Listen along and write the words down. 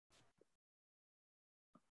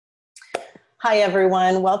Hi,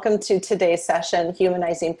 everyone. Welcome to today's session,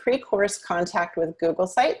 Humanizing Pre-Course Contact with Google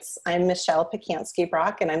Sites. I'm Michelle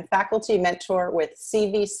Pacansky-Brock, and I'm faculty mentor with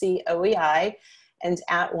CVC OEI and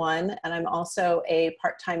 @ONE, and I'm also a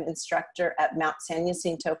part-time instructor at Mount San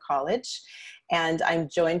Jacinto College. And I'm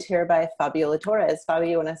joined here by Fabiola Torres. Fabio,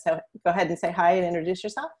 you want to go ahead and say hi and introduce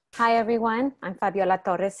yourself? Hi, everyone. I'm Fabiola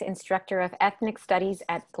Torres, instructor of ethnic studies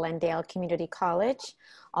at Glendale Community College,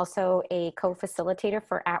 also a co-facilitator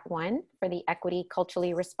for @ONE for the Equity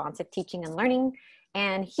Culturally Responsive Teaching and Learning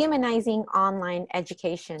and Humanizing Online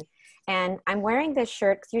Education. And I'm wearing this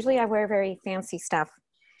shirt because usually I wear very fancy stuff.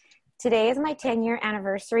 Today is my 10-year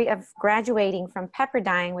anniversary of graduating from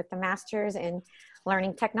Pepperdine with the Master's in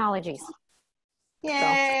Learning Technologies.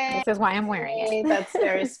 Yay! So this is why I'm wearing it. That's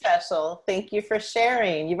very special. Thank you for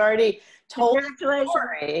sharing. You've already told the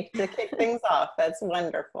story to kick things off. That's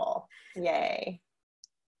wonderful. Yay.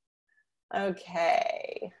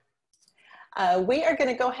 Okay. We are going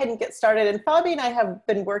to go ahead and get started. And Fabi and I have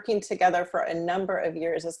been working together for a number of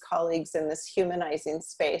years as colleagues in this humanizing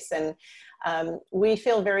space. And we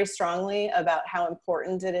feel very strongly about how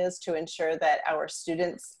important it is to ensure that our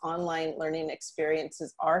students' online learning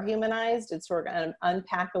experiences are humanized. And so we're going to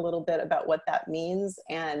unpack a little bit about what that means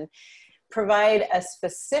and provide a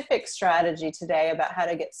specific strategy today about how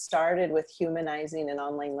to get started with humanizing an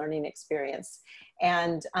online learning experience.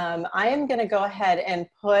 And I am going to go ahead and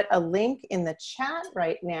put a link in the chat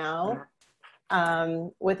right now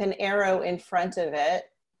with an arrow in front of it.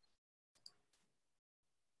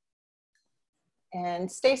 And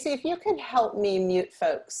Stacy, if you could help me mute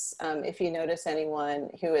folks, if you notice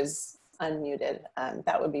anyone who is unmuted,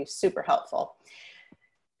 that would be super helpful.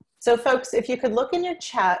 So folks, if you could look in your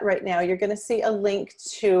chat right now, you're going to see a link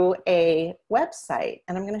to a website.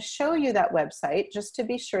 And I'm going to show you that website just to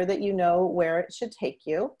be sure that you know where it should take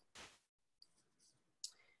you.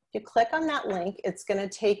 If you click on that link, it's going to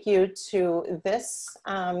take you to this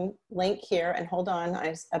link here. And hold on,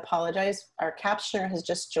 I apologize. Our captioner has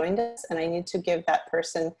just joined us and I need to give that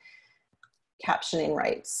person captioning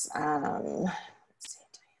rights.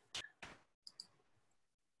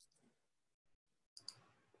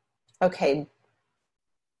 Okay,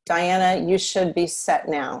 Diana, you should be set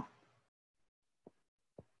now.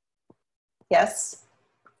 Yes?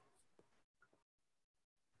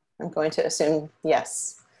 I'm going to assume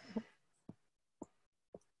yes.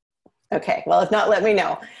 Okay, well, if not, let me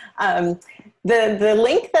know. The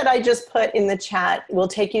link that I just put in the chat will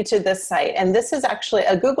take you to this site. And this is actually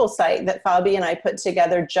a Google site that Fabi and I put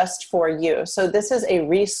together just for you. So this is a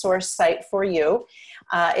resource site for you.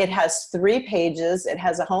 It has 3 pages. It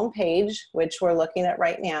has a home page, which we're looking at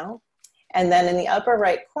right now. And then in the upper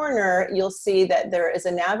right corner, you'll see that there is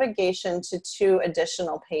a navigation to 2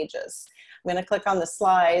 additional pages. I'm going to click on the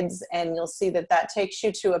slides and you'll see that that takes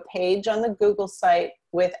you to a page on the Google site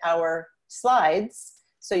with our slides.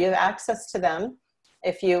 So you have access to them.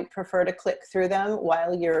 If you prefer to click through them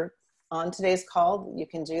while you're on today's call, you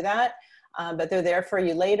can do that, but they're there for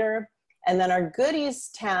you later. And then our goodies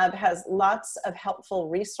tab has lots of helpful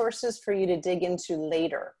resources for you to dig into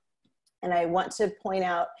later. And I want to point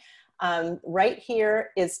out right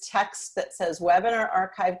here is text that says webinar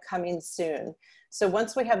archive coming soon. So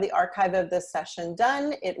once we have the archive of this session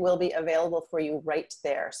done, it will be available for you right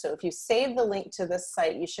there. So if you save the link to this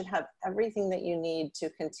site, you should have everything that you need to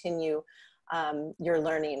continue your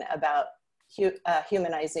learning about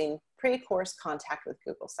humanizing pre-course contact with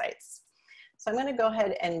Google Sites. So I'm going to go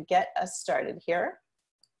ahead and get us started here.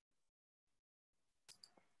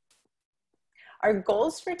 Our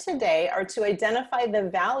goals for today are to identify the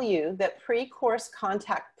value that pre-course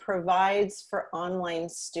contact provides for online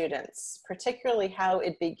students, particularly how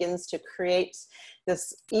it begins to create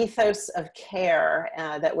this ethos of care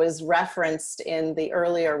that was referenced in the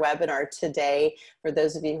earlier webinar today, for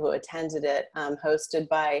those of you who attended it, hosted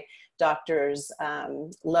by Drs.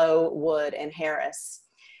 Lowe, Wood, and Harris.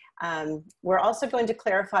 We're also going to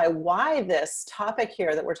clarify why this topic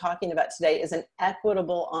here that we're talking about today is an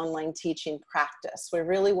equitable online teaching practice. We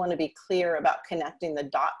really want to be clear about connecting the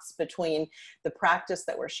dots between the practice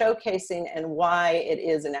that we're showcasing and why it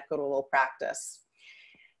is an equitable practice.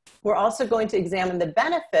 We're also going to examine the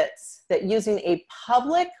benefits that using a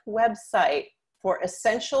public website for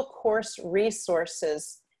essential course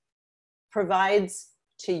resources provides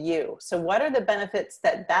to you. So what are the benefits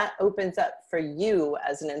that that opens up for you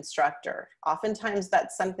as an instructor? Oftentimes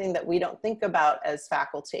that's something that we don't think about as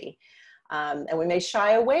faculty. And we may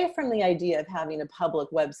shy away from the idea of having a public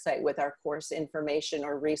website with our course information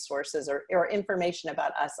or resources or information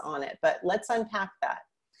about us on it, but let's unpack that.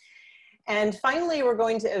 And finally, we're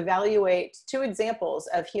going to evaluate 2 examples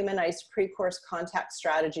of humanized pre-course contact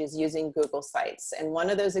strategies using Google Sites. And one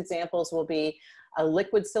of those examples will be a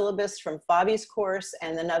Liquid Syllabus from Fabi's course,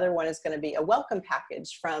 and another one is going to be a welcome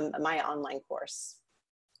package from my online course.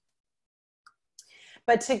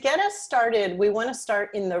 But to get us started, we want to start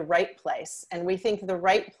in the right place. And we think the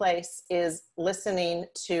right place is listening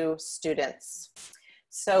to students.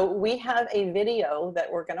 So we have a video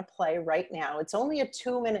that we're going to play right now. It's only a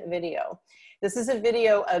 2-minute video. This is a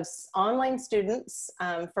video of online students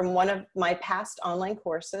from one of my past online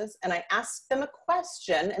courses. And I asked them a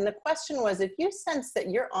question. And the question was, if you sense that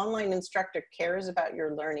your online instructor cares about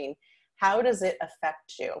your learning, how does it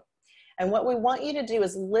affect you? And what we want you to do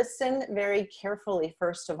is listen very carefully,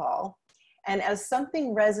 first of all. And as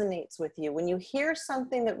something resonates with you, when you hear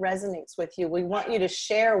something that resonates with you, we want you to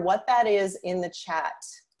share what that is in the chat,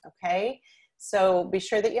 okay? So be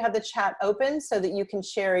sure that you have the chat open so that you can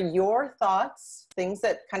share your thoughts, things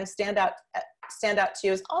that kind of stand out to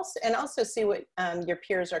you, and also see what your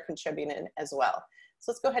peers are contributing as well.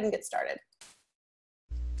 So let's go ahead and get started.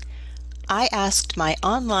 I asked my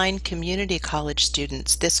online community college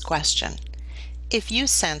students this question. If you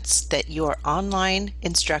sense that your online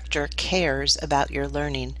instructor cares about your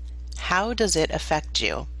learning, how does it affect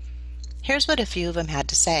you? Here's what a few of them had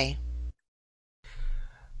to say.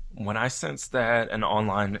 When I sense that an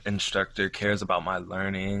online instructor cares about my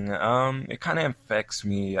learning, it kind of affects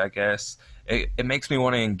me, I guess. It makes me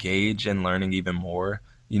want to engage in learning even more.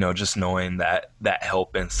 You know, just knowing that that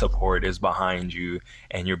help and support is behind you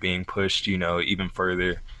and you're being pushed, you know, even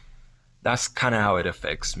further. That's kind of how it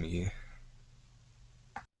affects me.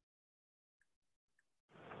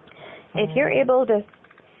 If you're able to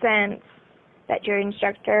sense that your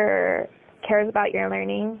instructor cares about your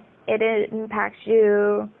learning, it impacts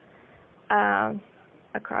you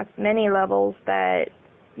across many levels, that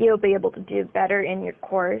you'll be able to do better in your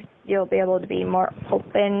course. You'll be able to be more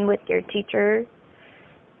open with your teacher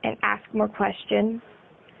and ask more questions.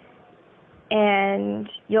 And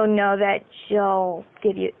you'll know that she'll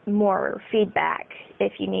give you more feedback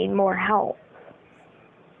if you need more help.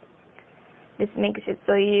 This makes it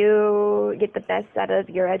so you get the best out of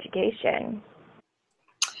your education.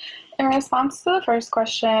 In response to the first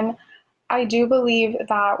question, I do believe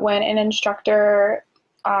that when an instructor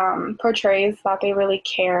portrays that they really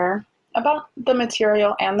care about the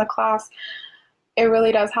material and the class, it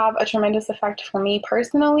really does have a tremendous effect for me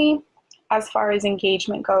personally as far as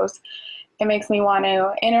engagement goes. It makes me want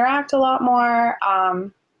to interact a lot more.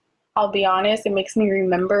 I'll be honest, it makes me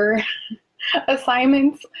remember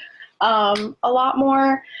assignments a lot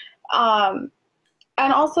more. And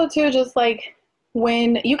also too, just like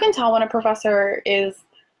when you can tell when a professor is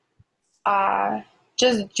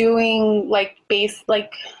just doing like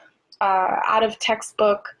out of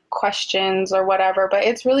textbook questions or whatever, but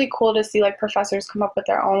it's really cool to see like professors come up with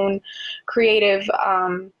their own creative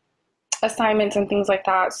assignments and things like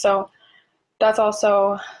that. So that's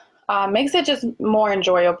also makes it just more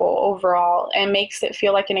enjoyable overall and makes it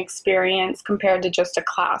feel like an experience compared to just a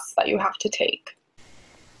class that you have to take.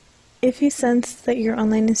 If you sense that your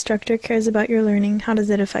online instructor cares about your learning, how does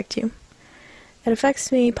it affect you? It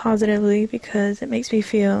affects me positively because it makes me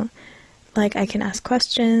feel like I can ask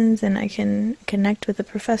questions and I can connect with the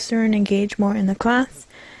professor and engage more in the class,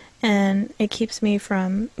 and it keeps me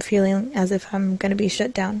from feeling as if I'm going to be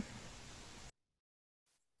shut down.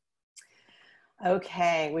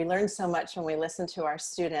 Okay, we learned so much when we listened to our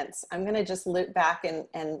students. I'm going to just loop back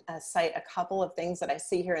and cite a couple of things that I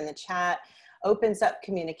see here in the chat. Opens up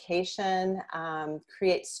communication,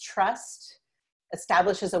 creates trust,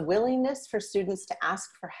 establishes a willingness for students to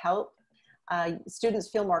ask for help. Students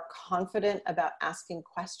feel more confident about asking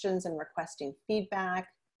questions and requesting feedback.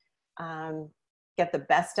 Get the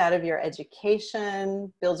best out of your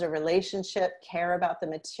education, builds a relationship, care about the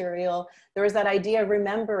material. There was that idea of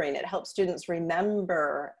remembering. It helps students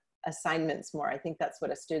remember assignments more. I think that's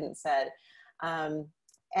what a student said.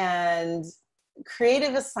 And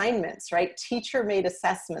creative assignments, right? Teacher-made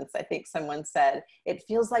assessments, I think someone said. It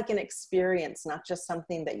feels like an experience, not just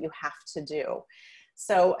something that you have to do.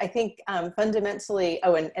 So I think fundamentally,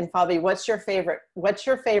 oh, and Fabi, what's your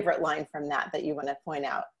favorite line from that you want to point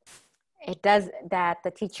out? It does that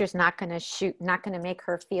the teacher's not going to make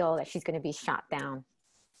her feel that she's going to be shot down.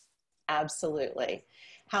 Absolutely.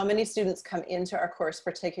 How many students come into our course,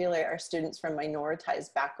 particularly our students from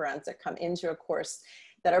minoritized backgrounds that come into a course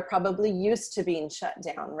that are probably used to being shut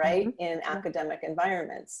down, right, in academic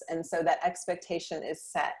environments. And so that expectation is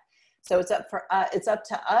set. So it's up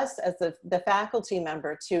to us as the faculty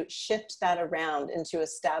member to shift that around and to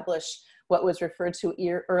establish what was referred to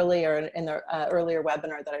earlier in the earlier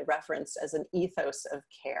webinar that I referenced as an ethos of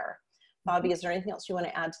care. Bobby, is there anything else you want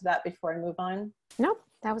to add to that before I move on? No,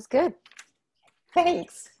 that was good.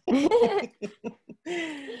 Thanks.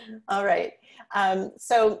 All right.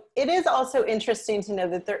 So it is also interesting to know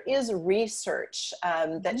that there is research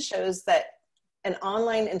that shows that an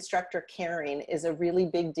online instructor caring is a really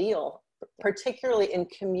big deal, particularly in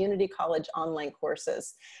community college online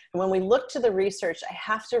courses. And when we look to the research, I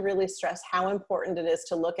have to really stress how important it is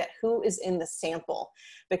to look at who is in the sample,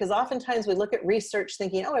 because oftentimes we look at research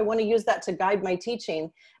thinking, oh, I want to use that to guide my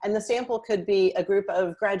teaching. And the sample could be a group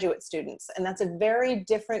of graduate students. And that's a very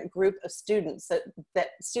different group of students, that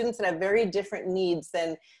students that have very different needs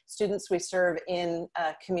than students we serve in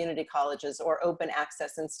community colleges or open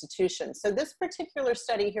access institutions. So this particular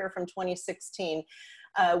study here from 2016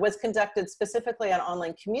 was conducted specifically on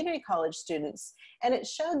online community college students, and it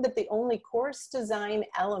showed that the only course design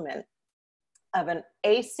element of an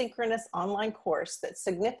asynchronous online course that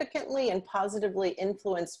significantly and positively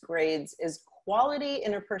influenced grades is quality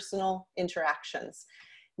interpersonal interactions,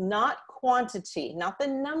 not quantity, not the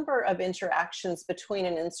number of interactions between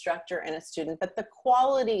an instructor and a student, but the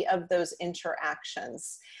quality of those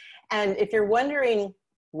interactions. And if you're wondering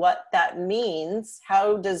what that means,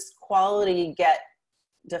 how does quality get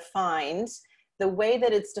defined? The way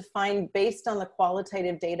that it's defined based on the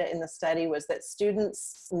qualitative data in the study was that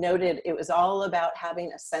students noted it was all about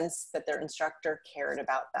having a sense that their instructor cared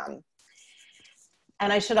about them.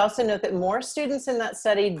 And I should also note that more students in that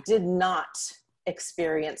study did not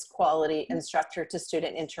experience quality instructor to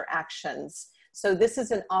student interactions. So this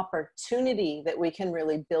is an opportunity that we can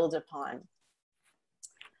really build upon.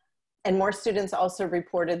 And more students also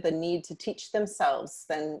reported the need to teach themselves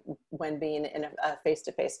than when being in a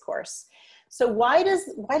face-to-face course. So why does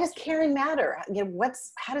caring matter? You know,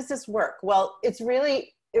 how does this work? Well, it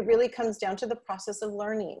really comes down to the process of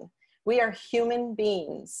learning. We are human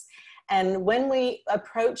beings. And when we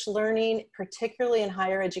approach learning, particularly in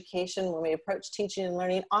higher education, when we approach teaching and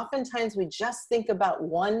learning, oftentimes we just think about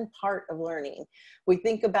one part of learning. We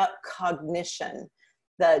think about cognition,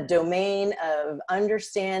 the domain of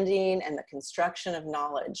understanding and the construction of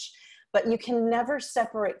knowledge. But you can never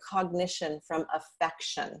separate cognition from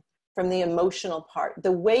affection, from the emotional part.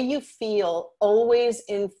 The way you feel always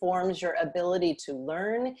informs your ability to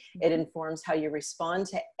learn. It informs how you respond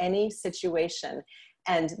to any situation.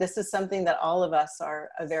 And this is something that all of us are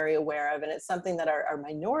very aware of, and it's something that our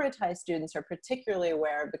minoritized students are particularly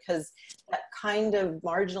aware of, because that kind of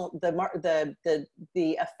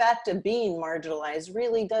the effect of being marginalized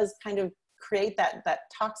really does kind of create that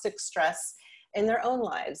toxic stress in their own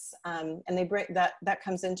lives, and they bring that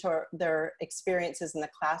comes into their experiences in the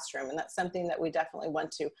classroom, and that's something that we definitely want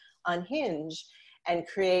to unhinge and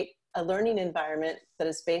create a learning environment that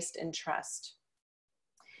is based in trust.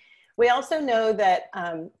 We also know that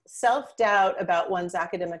self-doubt about one's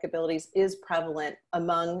academic abilities is prevalent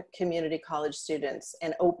among community college students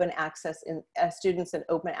and open access students in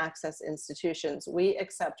open access institutions. We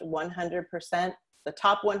accept 100%, the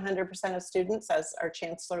top 100% of students, as our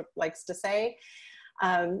chancellor likes to say.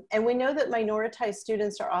 And we know that minoritized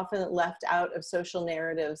students are often left out of social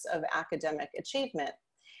narratives of academic achievement.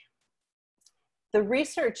 The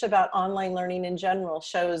research about online learning in general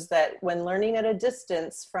shows that when learning at a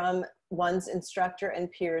distance from one's instructor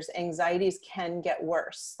and peers, anxieties can get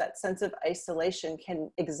worse. That sense of isolation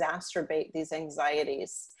can exacerbate these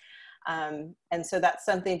anxieties. And so that's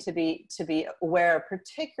something to be aware of,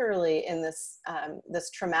 particularly in this,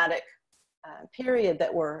 this traumatic period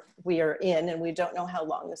that we are in, and we don't know how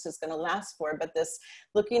long this is going to last for, but this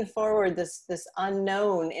looking forward, this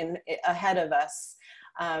unknown ahead of us,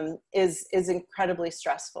 is incredibly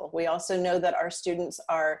stressful. We also know that our students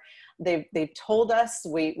they've told us,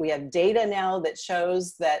 we have data now that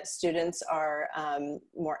shows that students are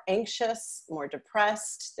more anxious, more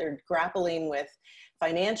depressed, they're grappling with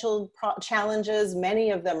financial challenges. Many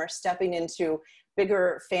of them are stepping into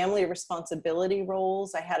bigger family responsibility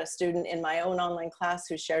roles. I had a student in my own online class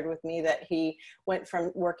who shared with me that he went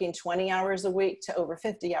from working 20 hours a week to over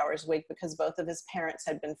 50 hours a week because both of his parents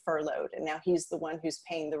had been furloughed, and now he's the one who's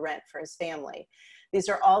paying the rent for his family. These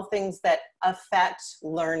are all things that affect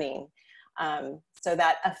learning. So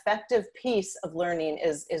that affective piece of learning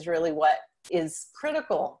is really what is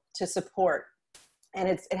critical to support, and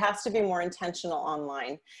it has to be more intentional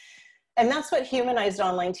online. And that's what humanized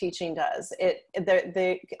online teaching does.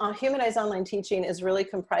 Humanized online teaching is really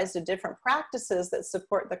comprised of different practices that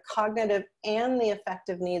support the cognitive and the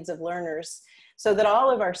affective needs of learners so that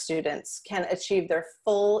all of our students can achieve their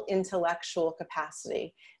full intellectual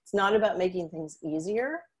capacity. It's not about making things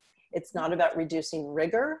easier. It's not about reducing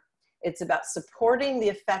rigor. It's about supporting the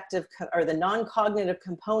affective or the non-cognitive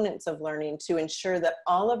components of learning to ensure that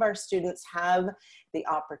all of our students have the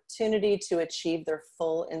opportunity to achieve their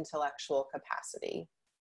full intellectual capacity.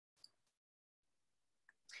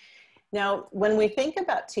 Now, when we think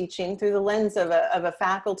about teaching through the lens of a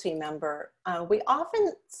faculty member, we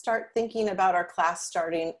often start thinking about our class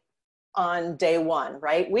starting on day one,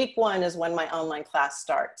 right? Week one is when my online class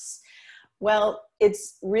starts. Well,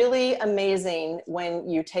 it's really amazing when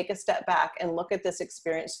you take a step back and look at this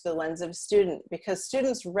experience through the lens of a student, because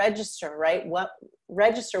students register, right?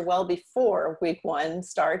 Register well before week one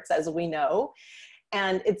starts, as we know.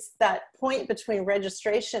 And it's that point between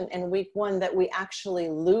registration and week one that we actually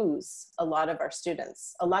lose a lot of our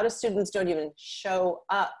students. A lot of students don't even show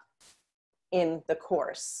up in the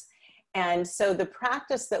course. And so the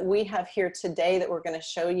practice that we have here today that we're going to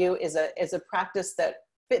show you is a practice that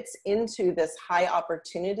fits into this high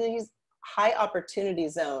opportunity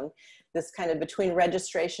zone, this kind of between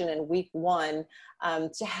registration and week one,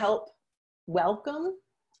 to help welcome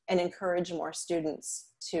and encourage more students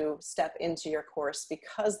to step into your course,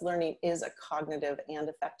 because learning is a cognitive and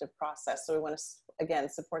affective process. So we want to, again,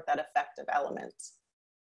 support that affective element.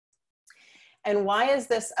 And why is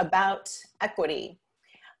this about equity?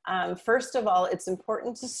 First of all, it's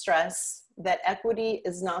important to stress that equity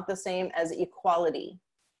is not the same as equality.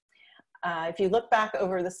 If you look back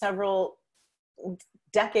over the several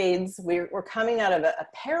decades, we're coming out of a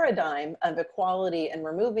paradigm of equality and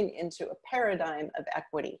we're moving into a paradigm of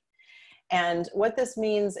equity. And what this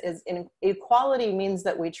means is, equality means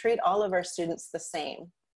that we treat all of our students the same.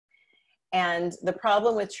 And the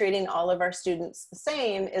problem with treating all of our students the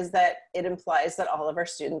same is that it implies that all of our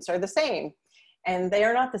students are the same. And they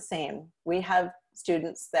are not the same. We have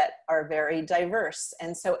students that are very diverse.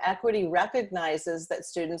 And so equity recognizes that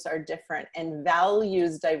students are different and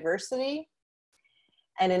values diversity.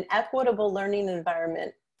 And an equitable learning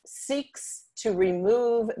environment seeks to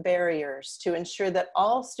remove barriers to ensure that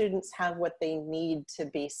all students have what they need to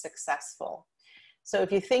be successful. So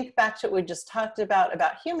if you think back to what we just talked about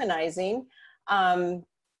humanizing,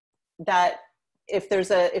 that if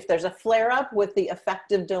there's a flare up with the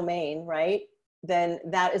affective domain, right, then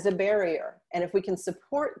that is a barrier. And if we can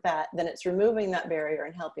support that, then it's removing that barrier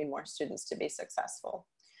and helping more students to be successful.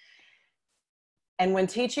 And when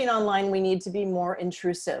teaching online, we need to be more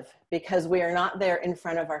intrusive, because we are not there in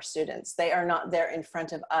front of our students. They are not there in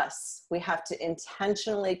front of us. We have to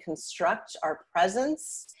intentionally construct our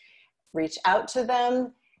presence, reach out to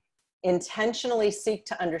them, intentionally seek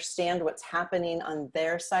to understand what's happening on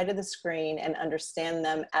their side of the screen and understand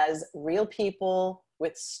them as real people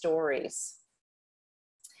with stories.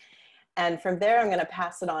 And from there, I'm going to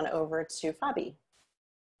pass it on over to Fabi.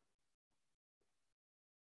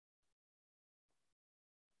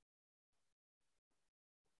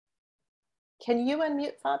 Can you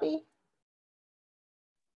unmute Fabi?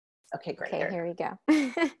 Okay, great. Okay, here we go.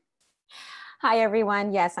 Hi,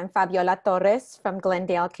 everyone. Yes, I'm Fabiola Torres from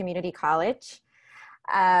Glendale Community College.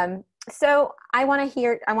 So I want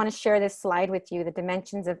to share this slide with you, the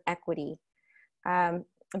dimensions of equity.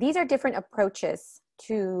 These are different approaches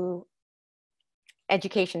to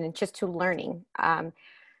education and just to learning.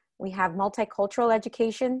 We have multicultural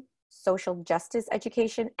education, social justice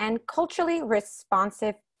education, and culturally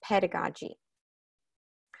responsive pedagogy.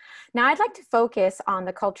 Now, I'd like to focus on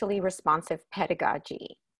the culturally responsive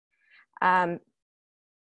pedagogy. One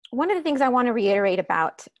of the things I want to reiterate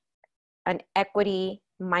about an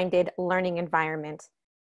equity-minded learning environment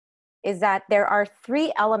is that there are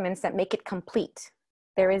three elements that make it complete.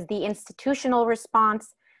 There is the institutional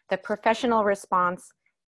response, the professional response,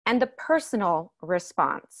 and the personal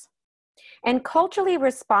response. And culturally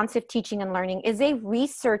responsive teaching and learning is a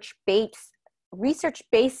research-based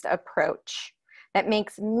approach that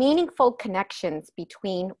makes meaningful connections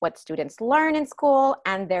between what students learn in school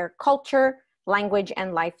and their culture, language,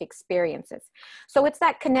 and life experiences. So it's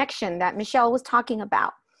that connection that Michelle was talking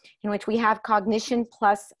about, in which we have cognition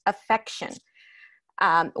plus affection.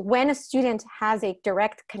 When a student has a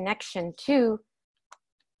direct connection to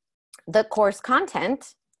the course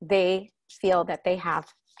content, they feel that they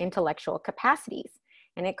have intellectual capacities,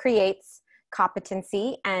 and it creates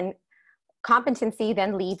competency, and competency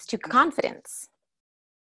then leads to confidence.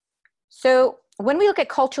 So when we look at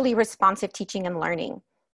culturally responsive teaching and learning,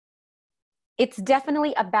 it's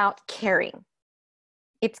definitely about caring.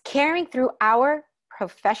 It's caring through our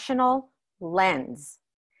professional lens.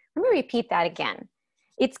 Let me repeat that again.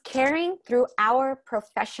 It's caring through our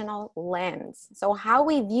professional lens. So how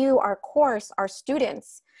we view our course, our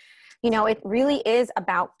students, it really is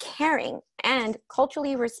about caring, and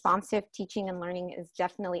culturally responsive teaching and learning is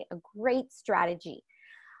definitely a great strategy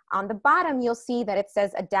On the bottom, you'll see that it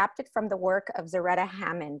says adapted from the work of Zaretta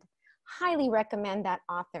Hammond. Highly recommend that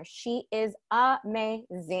author. She is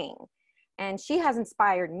amazing. And she has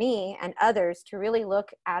inspired me and others to really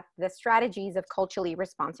look at the strategies of culturally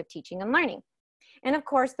responsive teaching and learning. And of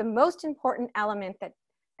course, the most important element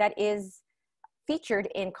that is featured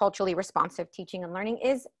in culturally responsive teaching and learning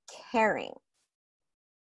is caring.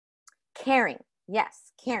 Caring,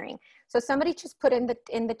 yes, caring. So somebody just put in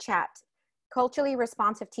the chat, culturally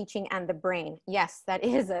responsive teaching and the brain. Yes,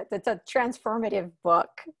 it's a transformative book.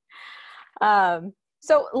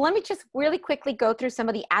 So let me just really quickly go through some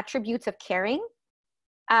of the attributes of caring.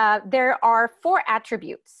 There are 4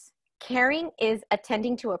 attributes. Caring is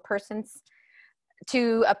attending to a person's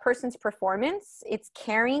performance. It's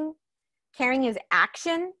caring. Caring is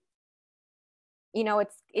action. You know,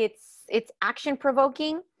 it's action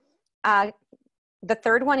provoking. The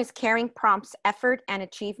third one is caring prompts effort and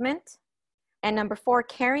achievement. And number 4,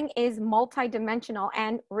 caring is multidimensional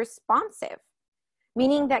and responsive,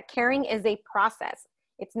 meaning that caring is a process.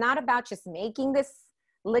 It's not about just making this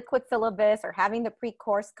liquid syllabus or having the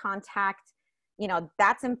pre-course contact. You know,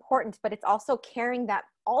 that's important, but it's also carrying that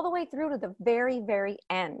all the way through to the very, very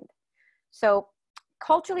end. So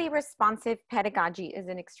culturally responsive pedagogy is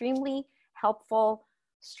an extremely helpful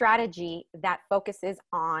strategy that focuses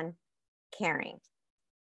on caring.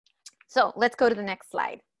 So let's go to the next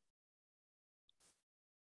slide.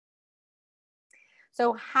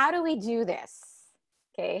 So how do we do this?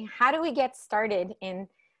 Okay, how do we get started in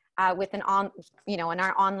in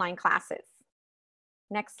our online classes?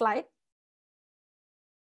 Next slide.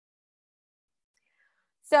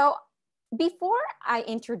 So before I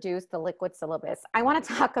introduce the liquid syllabus, I want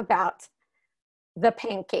to talk about the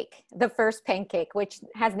pancake, the first pancake, which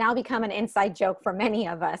has now become an inside joke for many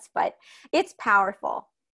of us, but it's powerful.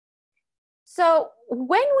 So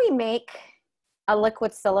when we make a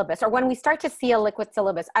liquid syllabus, or when we start to see a liquid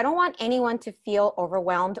syllabus, I don't want anyone to feel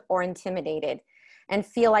overwhelmed or intimidated and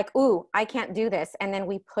feel like, ooh, I can't do this, and then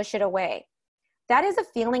we push it away. That is a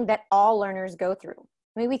feeling that all learners go through.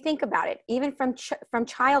 I mean, we think about it, even from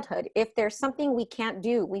childhood. If there's something we can't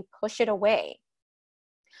do, we push it away.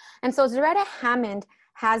 And so Zaretta Hammond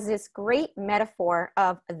has this great metaphor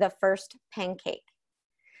of the first pancake.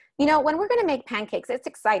 You know, when we're going to make pancakes, it's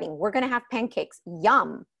exciting. We're going to have pancakes.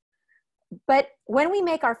 Yum. But when we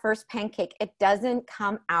make our first pancake, it doesn't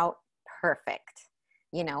come out perfect.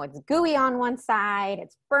 You know, it's gooey on one side,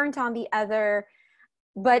 it's burnt on the other.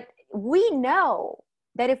 But we know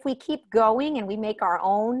that if we keep going and we make our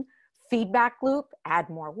own feedback loop, add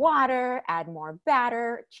more water, add more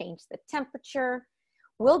batter, change the temperature,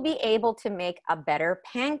 we'll be able to make a better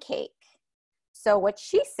pancake. So what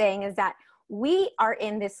she's saying is that we are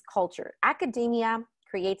in this culture. Academia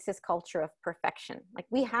creates this culture of perfection. Like,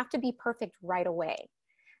 we have to be perfect right away.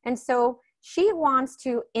 And so she wants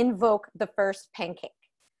to invoke the first pancake.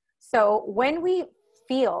 So when we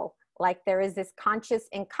feel like there is this conscious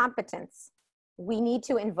incompetence, we need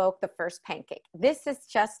to invoke the first pancake. This is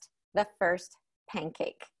just the first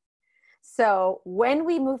pancake. So when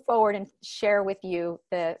we move forward and share with you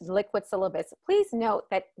the liquid syllabus, please note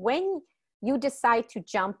that when you decide to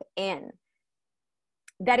jump in,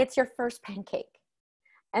 that it's your first pancake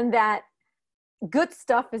and that good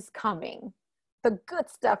stuff is coming. The good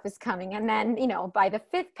stuff is coming. And then, you know, by the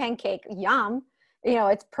 5th pancake, yum, you know,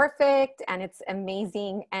 it's perfect and it's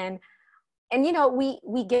amazing. And you know,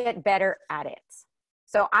 we get better at it.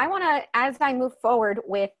 So I want to, as I move forward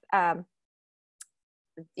with,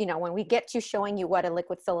 you know, when we get to showing you what a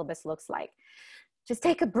liquid syllabus looks like, just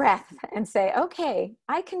take a breath and say, okay,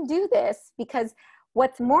 I can do this, because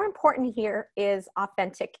what's more important here is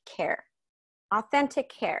authentic care. Authentic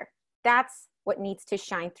care. That's what needs to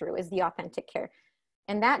shine through, is the authentic care.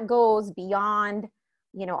 And that goes beyond,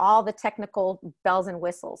 you know, all the technical bells and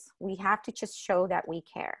whistles. We have to just show that we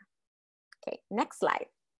care. Okay, next slide.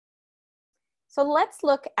 So let's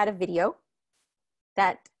look at a video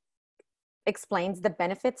that explains the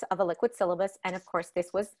benefits of a liquid syllabus. And of course, this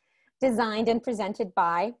was designed and presented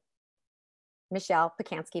by Michelle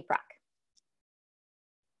Pacansky-Brock.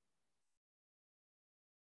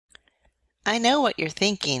 I know what you're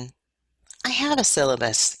thinking. I have a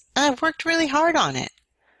syllabus, and I've worked really hard on it.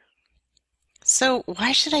 So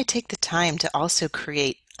why should I take the time to also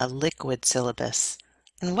create a liquid syllabus?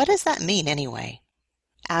 And what does that mean anyway?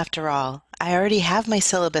 After all, I already have my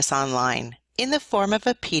syllabus online in the form of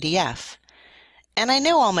a PDF, and I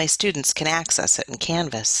know all my students can access it in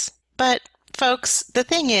Canvas. But folks, the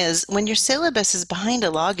thing is, when your syllabus is behind a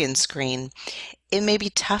login screen, it may be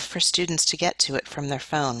tough for students to get to it from their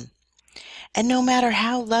phone. And no matter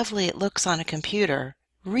how lovely it looks on a computer,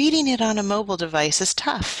 Reading it on a mobile device is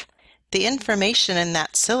tough. The information in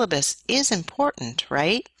that syllabus is important,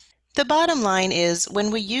 right? The bottom line is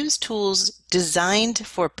when we use tools designed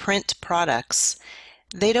for print products,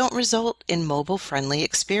 they don't result in mobile-friendly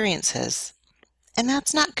experiences. And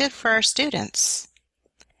that's not good for our students.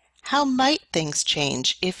 How might things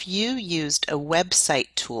change if you used a website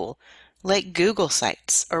tool like Google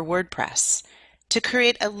Sites or WordPress to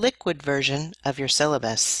create a liquid version of your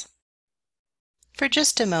syllabus? For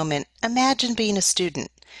just a moment, imagine being a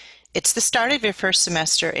student. It's the start of your first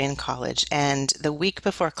semester in college, and the week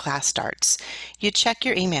before class starts, you check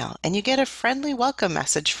your email and you get a friendly welcome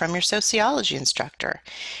message from your sociology instructor.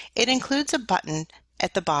 It includes a button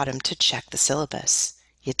at the bottom to check the syllabus.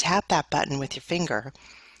 You tap that button with your finger,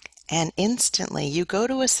 and instantly you go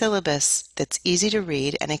to a syllabus that's easy to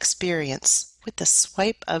read and experience with the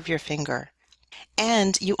swipe of your finger.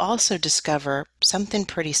 And you also discover something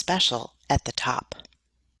pretty special at the top.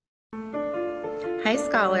 Hi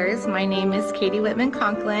Scholars, my name is Katie Whitman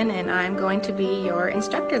Conklin and I'm going to be your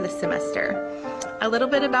instructor this semester. A little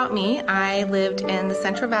bit about me, I lived in the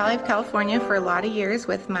Central Valley of California for a lot of years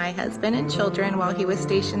with my husband and children while he was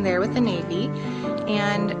stationed there with the Navy.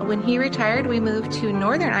 And when he retired, we moved to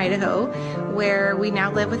northern Idaho, where we now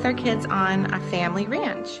live with our kids on a family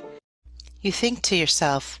ranch. You think to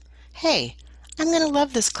yourself, hey, I'm going to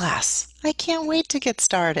love this class. I can't wait to get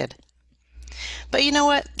started. But you know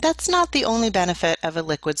what? That's not the only benefit of a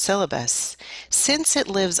liquid syllabus. Since it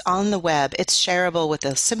lives on the web, it's shareable with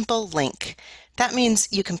a simple link. That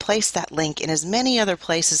means you can place that link in as many other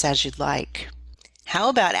places as you'd like. How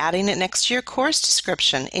about adding it next to your course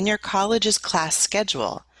description in your college's class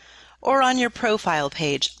schedule, or on your profile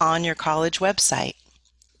page on your college website,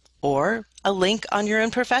 or a link on your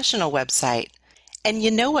own professional website? And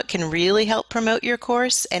you know what can really help promote your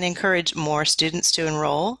course and encourage more students to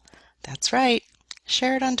enroll? That's right,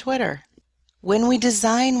 share it on Twitter. When we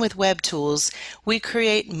design with web tools, we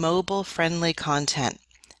create mobile-friendly content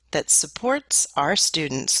that supports our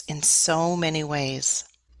students in so many ways.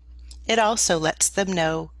 It also lets them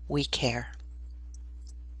know we care.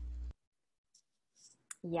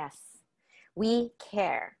 Yes, we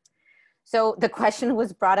care. So the question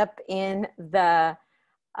was brought up in the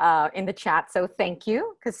chat, so thank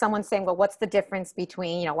you, because someone's saying, well, what's the difference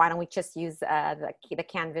between, why don't we just use the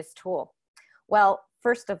Canvas tool? Well,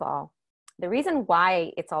 first of all, the reason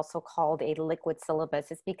why it's also called a liquid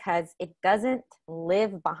syllabus is because it doesn't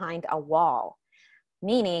live behind a wall,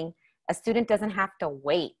 meaning a student doesn't have to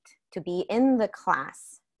wait to be in the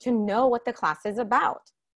class to know what the class is about.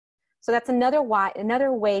 So that's another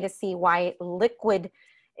way to see why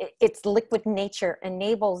its liquid nature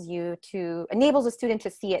enables a student to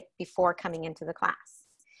see it before coming into the class.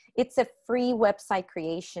 It's a free website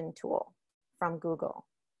creation tool from Google.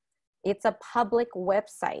 It's a public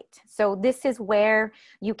website. So this is where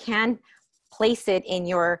you can place it in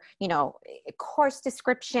your, course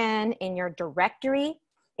description, in your directory.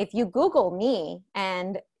 If you Google me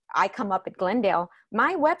and I come up at Glendale,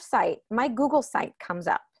 my website, my Google site comes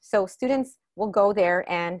up. So students will go there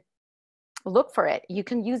and look for it. You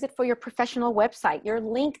can use it for your professional website, your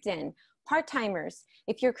LinkedIn, part-timers.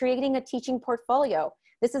 If you're creating a teaching portfolio,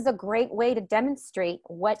 this is a great way to demonstrate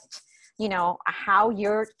how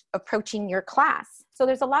you're approaching your class. So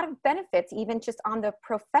there's a lot of benefits, even just on the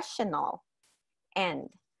professional end.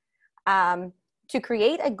 To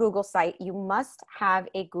create a Google site, you must have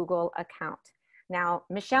a Google account. Now,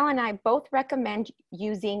 Michelle and I both recommend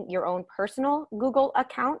using your own personal Google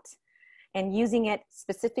account and using it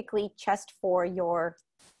specifically just for your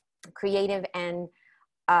creative and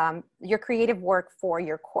your creative work for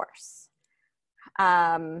your course.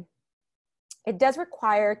 It does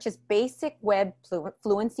require just basic web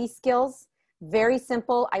fluency skills, very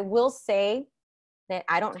simple. I will say that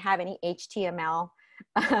I don't have any HTML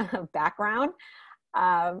background,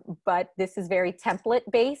 but this is very template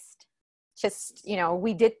based. Just,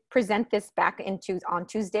 we did present this back on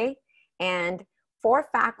Tuesday, and for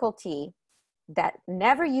faculty that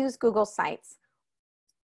never use Google Sites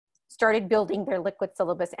started building their liquid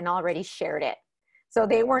syllabus and already shared it. So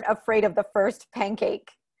they weren't afraid of the first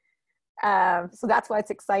pancake. So that's why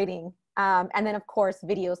it's exciting. And then of course,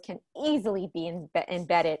 videos can easily be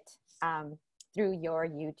embedded through your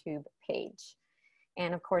YouTube page.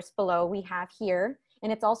 And of course, below we have here,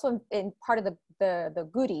 and it's also in part of the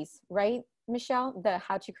goodies, right, Michelle? The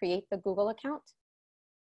how to create the Google account.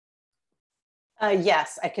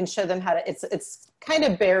 Yes, I can show them how to. It's kind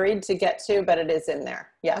of buried to get to, but it is in there.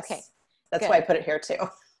 Yes. Okay. That's Good. why I put it here too.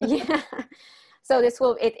 Yeah. So this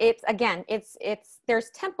will,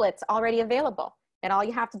 there's templates already available, and all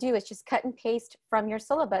you have to do is just cut and paste from your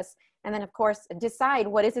syllabus And then of course, decide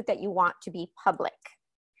what is it that you want to be public.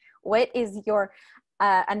 What is your,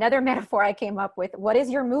 another metaphor I came up with, what is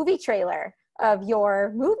your movie trailer of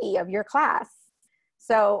your movie, of your class?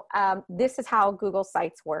 So this is how Google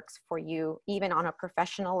Sites works for you, even on a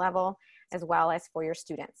professional level, as well as for your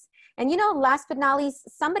students. And you know, last but not least,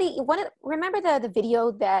 remember the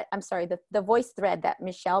video that, I'm sorry, the voice thread that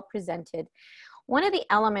Michelle presented. One of the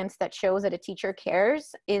elements that shows that a teacher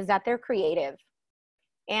cares is that they're creative.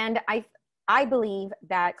 And I believe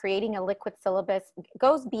that creating a liquid syllabus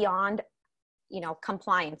goes beyond, you know,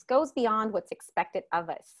 compliance, goes beyond what's expected of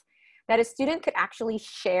us. That a student could actually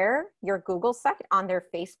share your Google site on their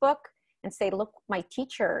Facebook and say, look, my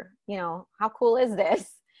teacher, you know, how cool is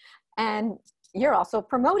this? And you're also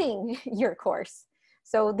promoting your course.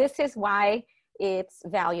 So this is why it's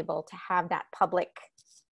valuable to have that public,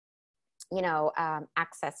 you know,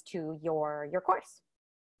 access to your course.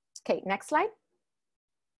 Okay, next slide.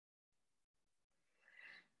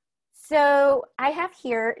 So I have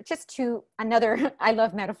here just another, I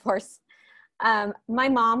love metaphors. My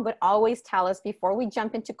mom would always tell us before we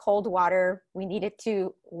jump into cold water, we needed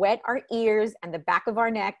to wet our ears and the back of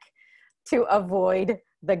our neck to avoid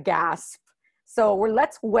the gasp. So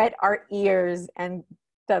let's wet our ears and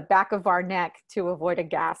the back of our neck to avoid a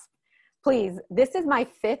gasp. Please, this is my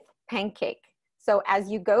 5th pancake. So as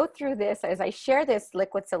you go through this, as I share this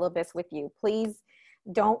liquid syllabus with you, please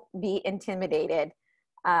don't be intimidated.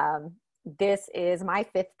 This is my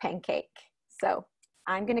 5th pancake. So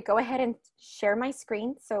I'm going to go ahead and share my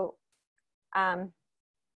screen. So,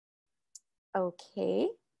 okay.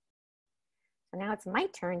 So now it's my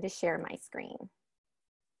turn to share my screen.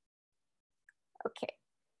 Okay.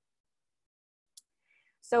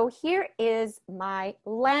 So here is my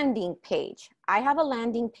landing page. I have a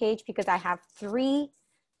landing page because I have 3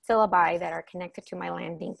 syllabi that are connected to my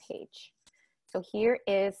landing page. So here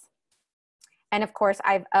is, and of course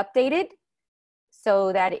I've updated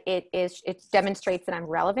so that it demonstrates that I'm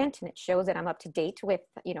relevant and it shows that I'm up to date with,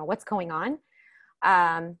 you know, what's going on.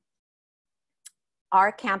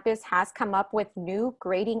 Our campus has come up with new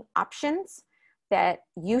grading options that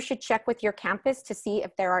you should check with your campus to see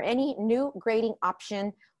if there are any new grading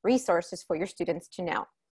option resources for your students to know.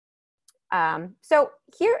 So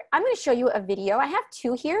here, I'm going to show you a video. I have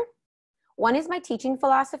 2 here. One is my teaching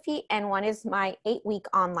philosophy and one is my 8-week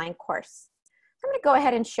online course. I'm going to go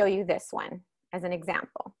ahead and show you this one as an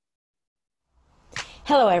example.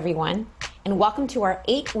 Hello everyone, and welcome to our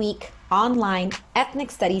 8-week online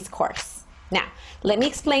ethnic studies course. Now, let me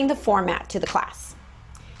explain the format to the class.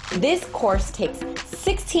 This course takes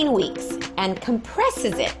 16 weeks and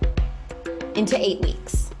compresses it into 8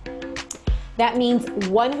 weeks. That means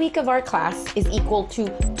 1 week of our class is equal to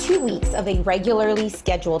 2 weeks of a regularly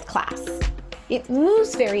scheduled class. It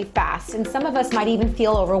moves very fast and some of us might even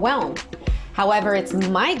feel overwhelmed. However, it's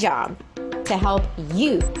my job to help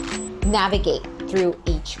you navigate through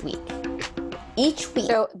each week.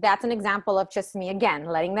 So that's an example of just me again,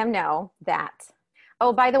 letting them know that,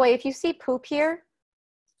 oh, by the way, if you see poop here,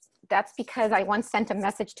 that's because I once sent a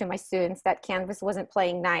message to my students that Canvas wasn't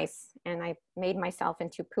playing nice and I made myself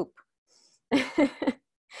into poop.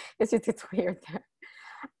 It's weird there.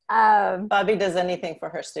 Bobby does anything for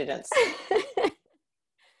her students.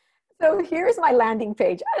 So here's my landing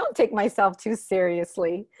page. I don't take myself too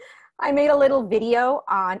seriously. I made a little video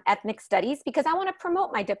on ethnic studies because I want to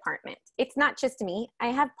promote my department. It's not just me. I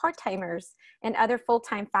have part-timers and other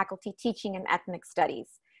full-time faculty teaching in ethnic studies.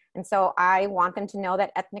 And so I want them to know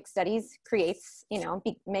that ethnic studies creates, you know,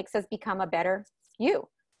 makes us become a better you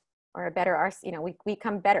or a better us, you know, we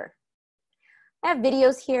become better. I have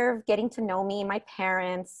videos here of getting to know me, my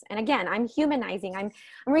parents. And again, I'm humanizing. I'm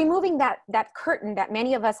removing that curtain that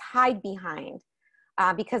many of us hide behind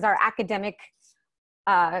because our academic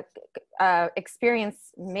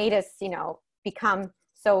experience made us, you know, become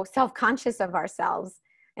so self-conscious of ourselves.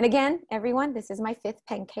 And again, everyone, this is my 5th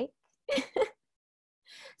pancake.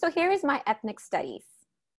 So here is my ethnic studies.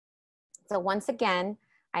 So once again,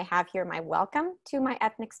 I have here my welcome to my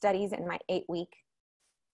ethnic studies in my 8-week.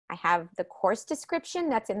 I have the course description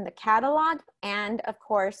that's in the catalog and of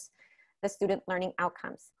course, the student learning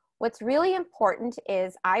outcomes. What's really important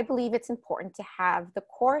is I believe it's important to have the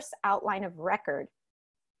course outline of record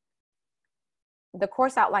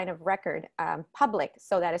public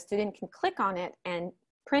so that a student can click on it and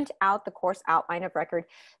print out the course outline of record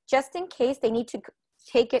just in case they need to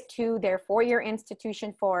take it to their 4-year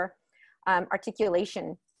institution for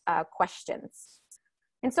articulation questions.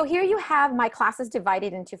 And so here you have my classes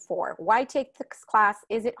divided into 4. Why take this class?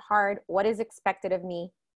 Is it hard? What is expected of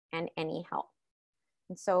me? And any help.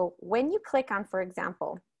 And so when you click on, for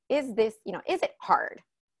example, is this, you know, is it hard?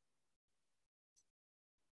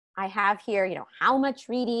 I have here, you know, how much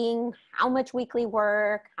reading, how much weekly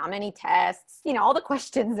work, how many tests, you know, all the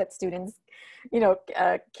questions that students, you know,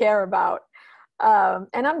 care about.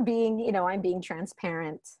 And I'm being, you know, I'm being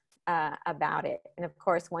transparent about it. And of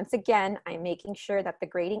course, once again, I'm making sure that the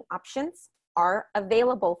grading options are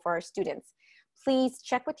available for our students. Please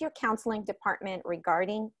check with your counseling department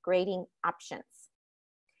regarding grading options.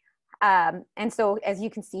 And so as you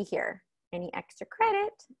can see here, any extra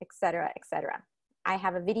credit, et cetera, et cetera. I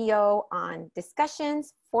have a video on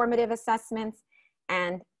discussions, formative assessments,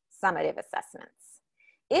 and summative assessments.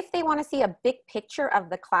 If they want to see a big picture of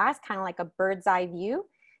the class, kind of like a bird's eye view,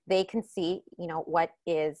 they can see, you know, what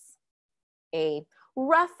is a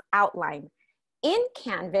rough outline. In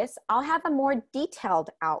Canvas, I'll have a more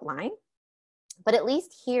detailed outline, but at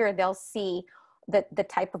least here they'll see the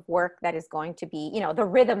type of work that is going to be, you know, the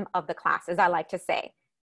rhythm of the class, as I like to say.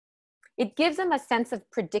 It gives them a sense of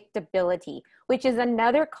predictability, which is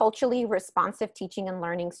another culturally responsive teaching and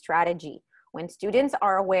learning strategy. When students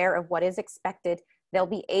are aware of what is expected, they'll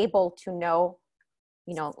be able to know,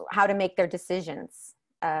 you know, how to make their decisions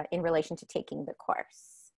in relation to taking the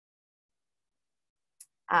course.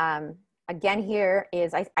 Again, here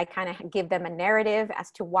is, I kind of give them a narrative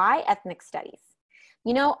as to why ethnic studies.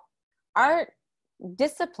 You know, our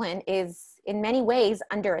discipline is in many ways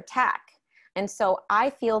under attack. And so I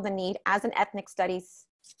feel the need as an ethnic studies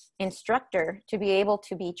instructor to be able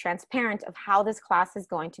to be transparent of how this class is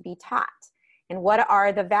going to be taught and what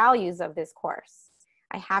are the values of this course.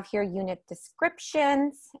 I have here unit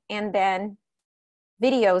descriptions and then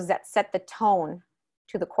videos that set the tone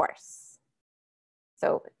to the course.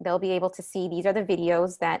 So they'll be able to see, these are the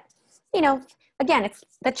videos that, you know, again, it's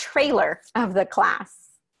the trailer of the class.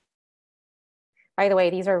 By the way,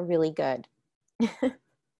 these are really good.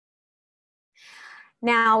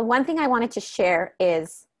 Now, one thing I wanted to share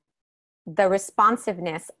is the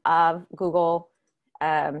responsiveness of Google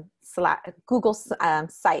Sites.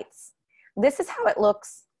 This is how it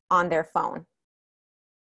looks on their phone.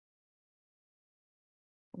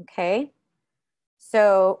 Okay,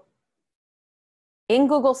 so in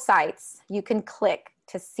Google Sites, you can click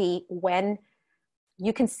to see when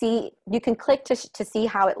you can click to see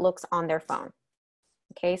how it looks on their phone.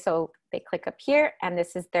 Okay, so they click up here and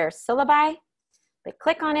this is their syllabi. They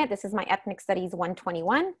click on it. This is my Ethnic Studies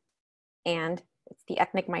 121 and it's the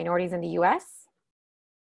ethnic minorities in the US.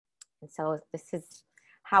 And so this is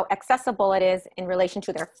how accessible it is in relation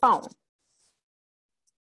to their phone.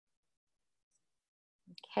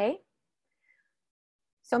 Okay.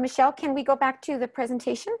 So Michelle, can we go back to the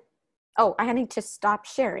presentation? Oh, I need to stop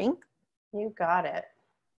sharing. You got it.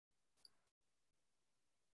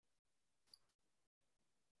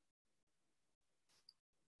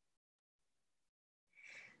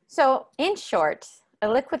 So in short, a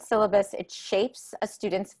liquid syllabus, it shapes a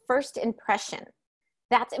student's first impression.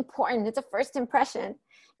 That's important, it's a first impression.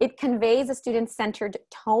 It conveys a student-centered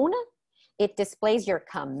tone, it displays your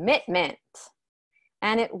commitment,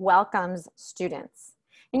 and it welcomes students.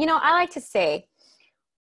 And you know, I like to say,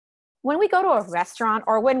 when we go to a restaurant,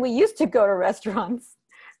 or when we used to go to restaurants,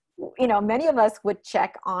 you know, many of us would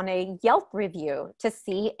check on a Yelp review to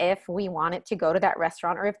see if we wanted to go to that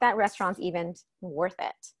restaurant or if that restaurant's even worth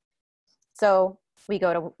it. So we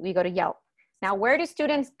go to Yelp. Now, where do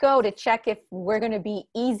students go to check if we're going to be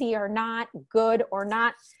easy or not, good or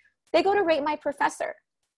not? They go to Rate My Professor.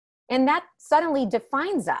 And that suddenly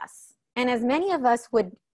defines us. And as many of us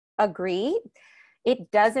would agree,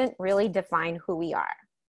 it doesn't really define who we are.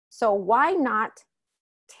 So why not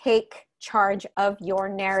take charge of your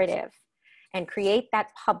narrative and create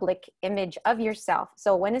that public image of yourself?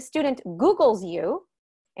 So when a student Googles you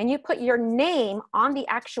and you put your name on the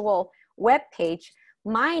actual web page,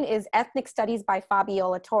 mine is Ethnic Studies by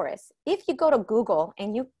Fabiola Torres. If you go to Google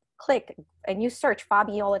and you click and you search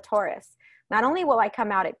Fabiola Torres, not only will I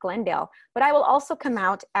come out at Glendale, but I will also come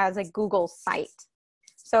out as a Google site.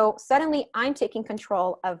 So suddenly I'm taking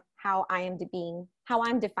control of how I'm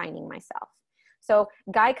defining myself. So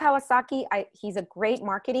Guy Kawasaki, he's a great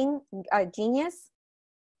marketing genius.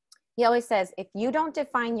 He always says, if you don't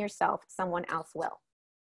define yourself, someone else will.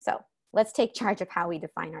 So let's take charge of how we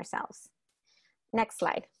define ourselves. Next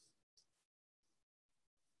slide.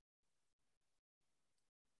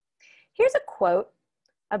 Here's a quote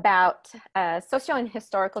about social and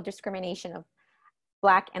historical discrimination of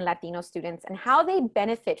Black and Latino students and how they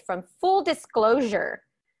benefit from full disclosure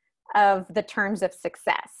of the terms of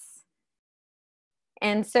success.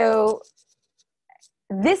 And so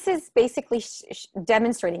this is basically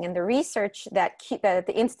demonstrating in the research that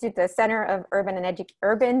the Center of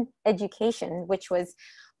Urban Education, which was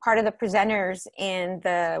part of the presenters in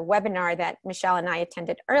the webinar that Michelle and I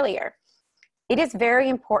attended earlier. It is very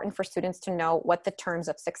important for students to know what the terms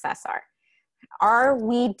of success are. Are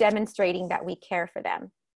we demonstrating that we care for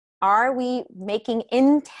them? Are we making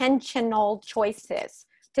intentional choices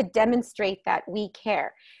to demonstrate that we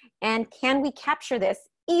care? And can we capture this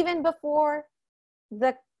even before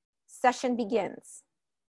the session begins?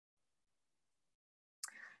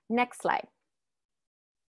 Next slide.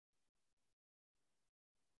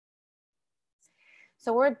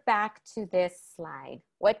 So we're back to this slide.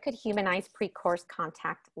 What could humanized pre-course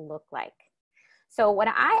contact look like? So what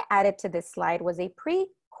I added to this slide was a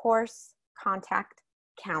pre-course contact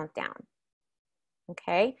countdown.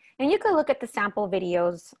 Okay, and you can look at the sample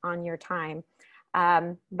videos on your time.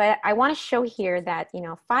 But I want to show here that,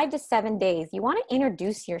 5 to 7 days, you want to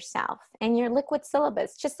introduce yourself and your Liquid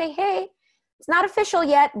Syllabus. Just say, hey, it's not official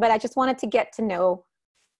yet, but I just wanted to get to know,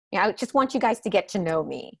 I just want you guys to get to know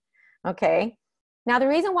me, okay? Now, the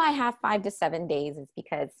reason why I have 5 to 7 days is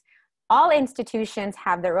because all institutions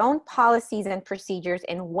have their own policies and procedures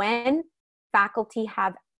and when faculty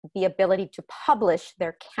have the ability to publish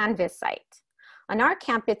their Canvas site. On our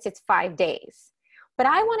campus, it's 5 days. But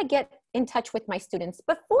I want to get in touch with my students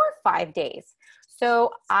before 5 days.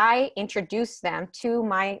 So I introduce them to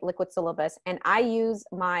my Liquid Syllabus and I use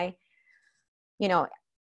my,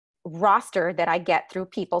 roster that I get through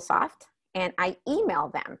PeopleSoft and I email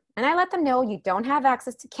them and I let them know you don't have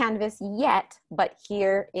access to Canvas yet, but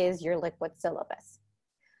here is your Liquid Syllabus.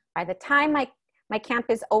 By the time my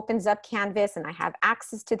campus opens up Canvas and I have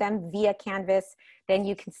access to them via Canvas, then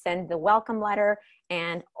you can send the welcome letter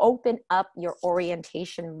and open up your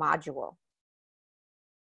orientation module.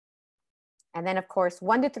 And then of course,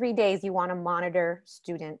 1 to 3 days, you want to monitor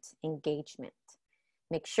student engagement.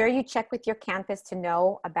 Make sure you check with your campus to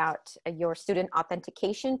know about your student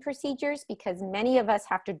authentication procedures because many of us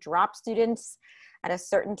have to drop students at a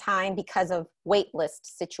certain time because of waitlist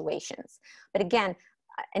situations. But again,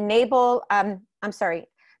 make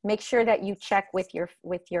sure that you check with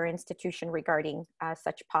your institution regarding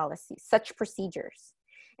such policies, such procedures.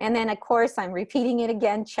 And then of course, I'm repeating it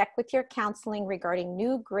again, check with your counseling regarding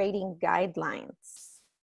new grading guidelines.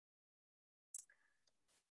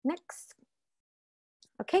 Next.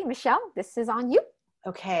 Okay, Michelle, this is on you.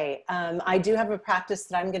 Okay, I do have a practice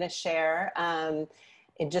that I'm going to share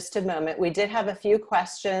in just a moment. We did have a few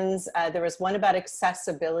questions. There was one about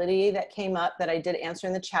accessibility that came up that I did answer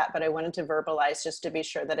in the chat, but I wanted to verbalize just to be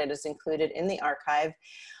sure that it is included in the archive.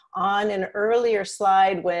 On an earlier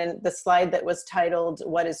slide, when the slide that was titled,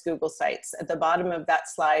 What is Google Sites? At the bottom of that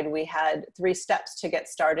slide, we had 3 steps to get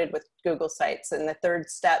started with Google Sites. And the 3rd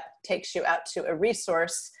step takes you out to a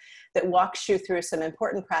resource that walks you through some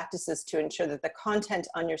important practices to ensure that the content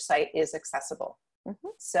on your site is accessible. Mm-hmm.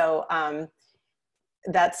 So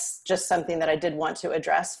that's just something that I did want to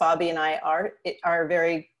address. Fabi and I are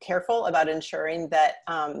very careful about ensuring that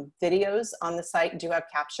videos on the site do have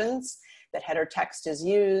captions, that header text is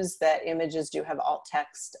used, that images do have alt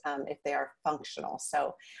text if they are functional.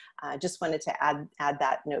 So just wanted to add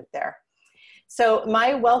that note there. So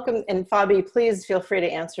my welcome, and Fabi, please feel free to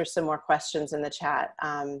answer some more questions in the chat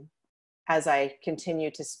as I continue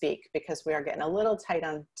to speak because we are getting a little tight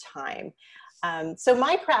on time. So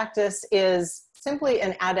my practice is simply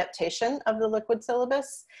an adaptation of the Liquid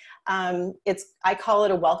Syllabus. I call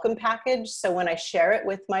it a welcome package. So when I share it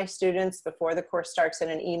with my students before the course starts in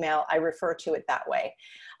an email, I refer to it that way.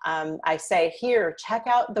 I say, here, check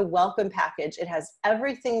out the welcome package. It has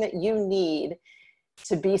everything that you need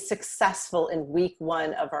to be successful in week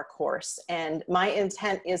 1 of our course. And my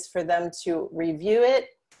intent is for them to review it.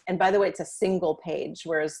 And by the way, it's a single page,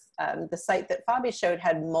 whereas the site that Fabi showed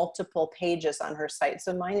had multiple pages on her site.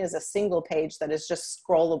 So mine is a single page that is just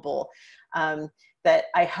scrollable, that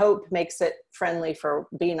I hope makes it friendly for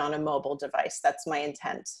being on a mobile device. That's my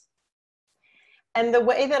intent. And the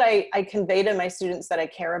way that I convey to my students that I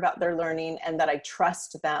care about their learning and that I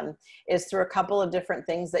trust them is through a couple of different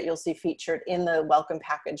things that you'll see featured in the welcome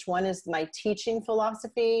package. One is my teaching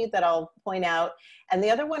philosophy that I'll point out, and the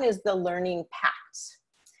other one is the learning pact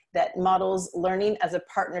that models learning as a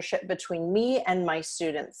partnership between me and my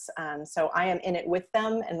students. So I am in it with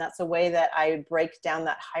them, and that's a way that I break down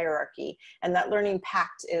that hierarchy. And that learning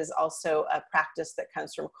pact is also a practice that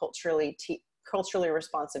comes from culturally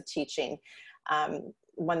responsive teaching,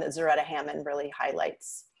 one that Zaretta Hammond really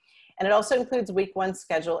highlights. And it also includes week 1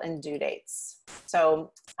 schedule and due dates.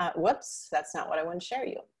 So, whoops, that's not what I want to show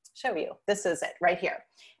you. This is it right here.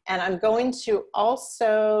 And I'm going to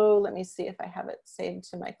also, let me see if I have it saved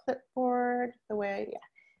to my clipboard the way, yeah.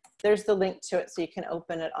 There's the link to it so you can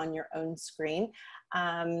open it on your own screen.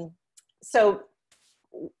 So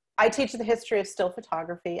I teach the history of still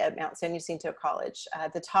photography at Mount San Jacinto College.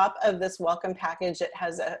 At the top of this welcome package, it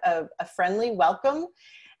has a friendly welcome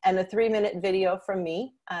and a 3-minute video from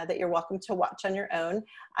me that you're welcome to watch on your own.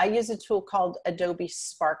 I use a tool called Adobe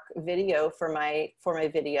Spark Video for my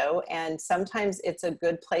video, and sometimes it's a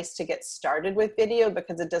good place to get started with video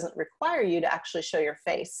because it doesn't require you to actually show your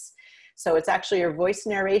face. So it's actually your voice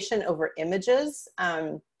narration over images.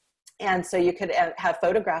 And so you could have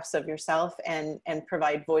photographs of yourself and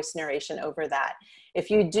provide voice narration over that. If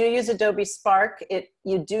you do use Adobe Spark,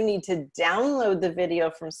 you do need to download the video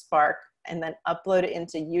from Spark and then upload it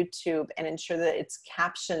into YouTube and ensure that it's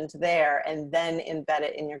captioned there and then embed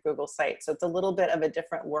it in your Google site. So it's a little bit of a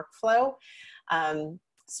different workflow.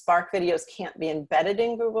 Spark videos can't be embedded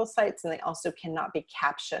in Google sites, and they also cannot be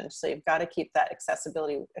captioned. So you've got to keep that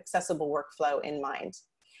accessible workflow in mind.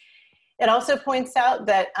 It also points out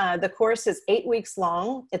that the course is 8 weeks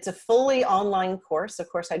long. It's a fully online course. Of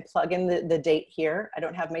course, I'd plug in the date here. I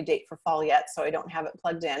don't have my date for fall yet, so I don't have it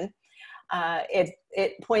plugged in.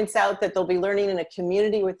 It points out that they'll be learning in a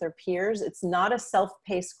community with their peers. It's not a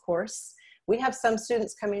self-paced course. We have some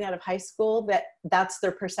students coming out of high school that's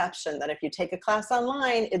their perception, that if you take a class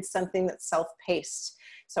online, it's something that's self-paced.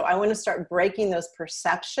 So I want to start breaking those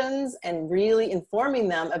perceptions and really informing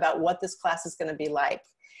them about what this class is going to be like.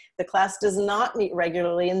 The class does not meet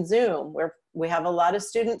regularly in Zoom. We have a lot of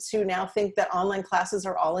students who now think that online classes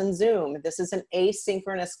are all in Zoom. This is an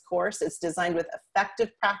asynchronous course. It's designed with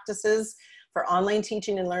effective practices for online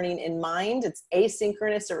teaching and learning in mind. It's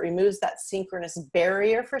asynchronous. It removes that synchronous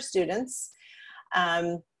barrier for students,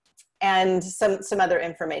 and some other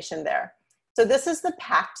information there. So this is the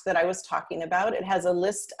pact that I was talking about. It has a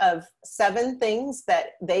list of 7 things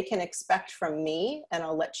that they can expect from me, and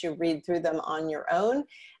I'll let you read through them on your own.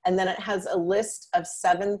 And then it has a list of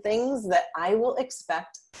 7 things that I will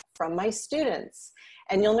expect from my students.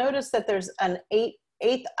 And you'll notice that there's an eighth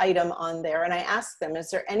item on there, and I ask them, is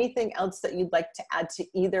there anything else that you'd like to add to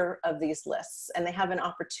either of these lists? And they have an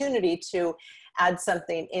opportunity to add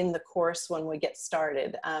something in the course when we get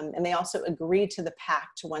started. And they also agree to the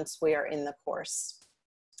pact once we are in the course.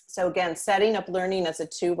 So again, setting up learning as a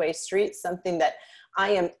two-way street, something that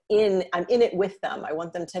I'm in it with them. I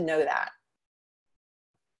want them to know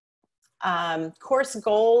that. Course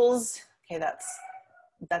goals, okay,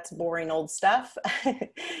 that's boring old stuff.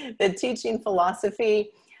 The teaching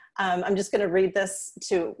philosophy, I'm just going to read this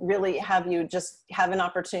to really have you just have an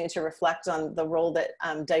opportunity to reflect on the role that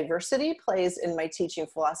diversity plays in my teaching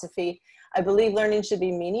philosophy. I believe learning should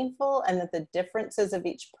be meaningful, and that the differences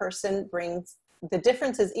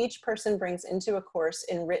each person brings into a course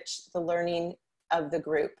enrich the learning of the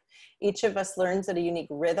group. Each of us learns at a unique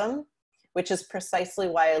rhythm, which is precisely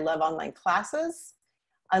why I love online classes.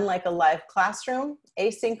 Unlike a live classroom,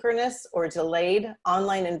 asynchronous or delayed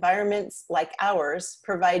online environments like ours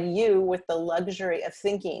provide you with the luxury of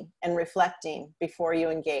thinking and reflecting before you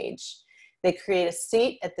engage. They create a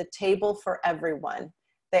seat at the table for everyone.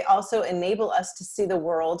 They also enable us to see the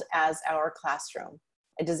world as our classroom.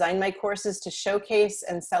 I design my courses to showcase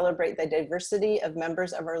and celebrate the diversity of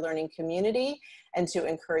members of our learning community and to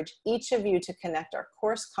encourage each of you to connect our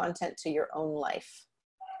course content to your own life.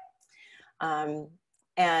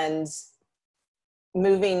 And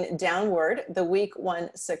moving downward, the Week 1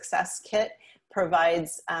 Success Kit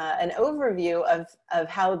provides an overview of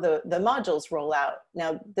how the modules roll out.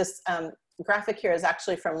 Now, this graphic here is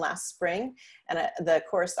actually from last spring, and the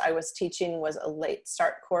course I was teaching was a late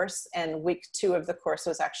start course, and Week 2 of the course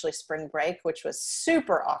was actually spring break, which was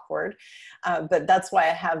super awkward, but that's why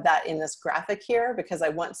I have that in this graphic here, because I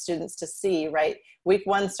want students to see, right? Week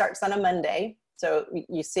 1 starts on a Monday, so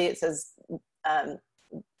you see it says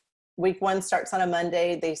Week 1 starts on a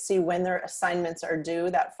Monday. They see when their assignments are due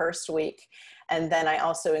that first week. And then I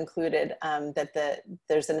also included that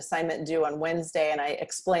there's an assignment due on Wednesday, and I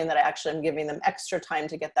explained that I actually am giving them extra time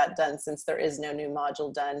to get that done since there is no new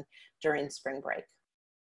module done during spring break.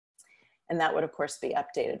 And that would of course be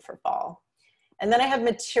updated for fall. And then I have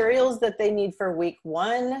materials that they need for Week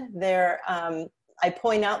 1. I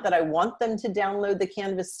point out that I want them to download the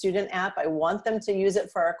Canvas student app. I want them to use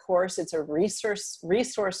it for our course. It's a resource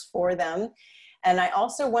for them. And I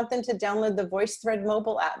also want them to download the VoiceThread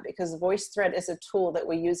mobile app, because VoiceThread is a tool that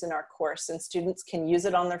we use in our course, and students can use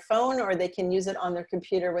it on their phone or they can use it on their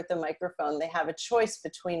computer with a microphone. They have a choice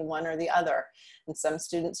between one or the other. And some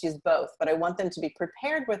students use both, but I want them to be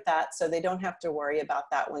prepared with that so they don't have to worry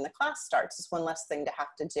about that when the class starts. It's one less thing to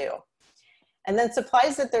have to do. And then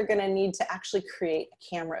supplies that they're going to need to actually create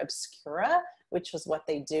a camera obscura which is what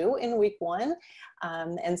they do in week 1.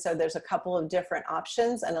 And so there's a couple of different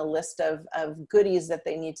options and a list of goodies that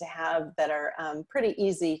they need to have that are pretty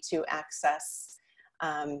easy to access.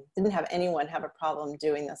 Didn't have anyone have a problem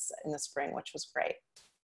doing this in the spring, which was great.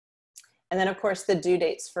 And then of course the due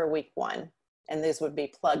dates for week 1, and these would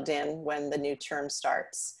be plugged in when the new term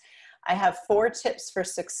starts. I have 4 tips for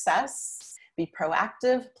success. Be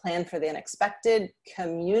proactive, plan for the unexpected,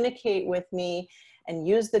 communicate with me, and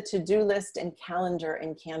use the to-do list and calendar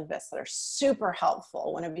in Canvas that are super helpful.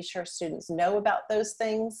 I want to be sure students know about those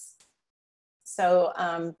things. So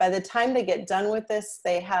by the time they get done with this,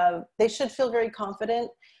 they should feel very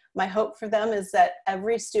confident. My hope for them is that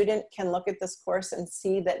every student can look at this course and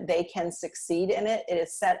see that they can succeed in it. It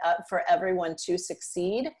is set up for everyone to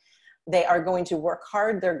succeed. They are going to work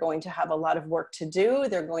hard. They're going to have a lot of work to do.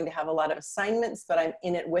 They're going to have a lot of assignments, but I'm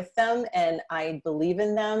in it with them and I believe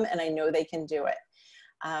in them and I know they can do it.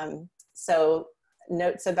 So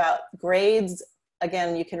notes about grades.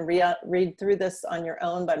 Again, you can read through this on your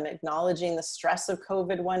own, but I'm acknowledging the stress of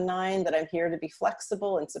COVID-19, that I'm here to be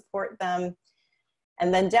flexible and support them.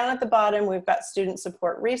 And then down at the bottom, we've got student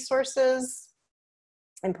support resources,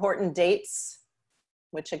 important dates,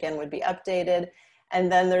 which again would be updated. And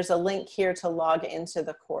then there's a link here to log into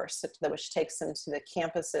the course, which takes them to the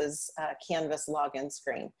campus's Canvas login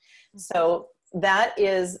screen. So that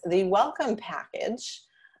is the welcome package.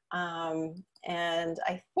 And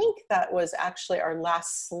I think that was actually our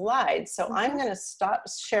last slide. So I'm going to stop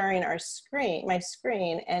sharing my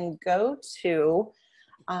screen and go to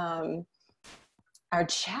our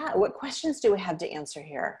chat. What questions do we have to answer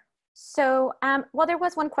here? So, well, there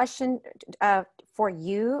was one question for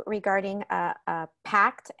you regarding a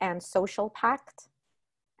pact and social pact.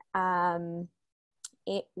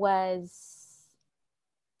 It was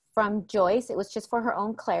from Joyce. It was just for her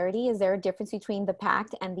own clarity. Is there a difference between the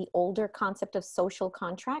pact and the older concept of social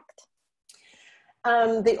contract?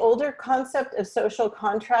 The older concept of social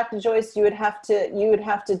contract, Joyce, you would have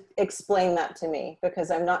to explain that to me,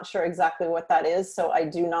 because I'm not sure exactly what that is. So I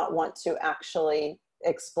do not want to actually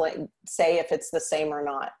say if it's the same or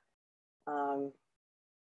not.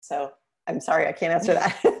 So I'm sorry, I can't answer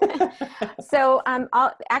that. So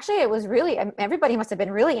actually it was really, everybody must have been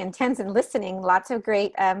really intense and listening. Lots of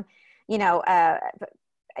great,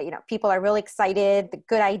 people are really excited, the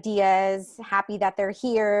good ideas, happy that they're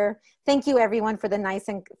here. Thank you everyone for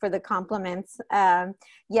the compliments.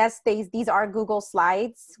 Yes, these are Google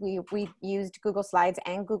Slides. We used Google Slides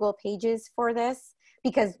and Google Pages for this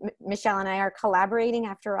because Michelle and I are collaborating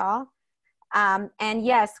after all. And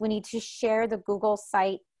yes, we need to share the Google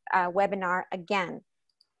site webinar again.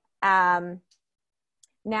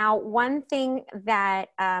 Now, one thing that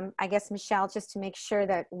I guess, Michelle, just to make sure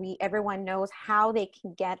that everyone knows how they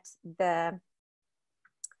can get the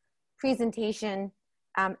presentation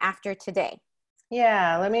after today.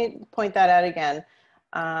 Yeah, let me point that out again.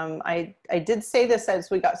 I did say this as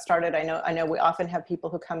we got started. I know we often have people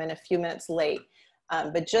who come in a few minutes late,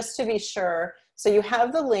 but just to be sure, so you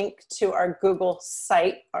have the link to our Google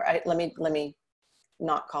site. All right, let me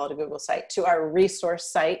not call it a Google site, to our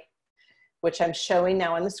resource site, which I'm showing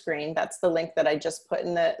now on the screen. That's the link that I just put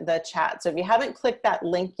in the chat. So if you haven't clicked that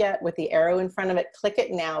link yet with the arrow in front of it, click it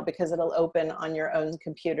now because it'll open on your own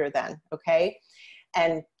computer then, okay?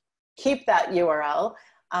 And keep that URL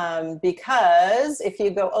because if you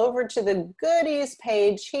go over to the goodies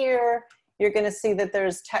page here, you're gonna see that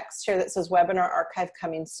there's text here that says webinar archive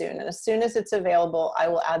coming soon. And as soon as it's available, I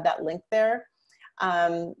will add that link there.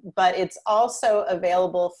 But it's also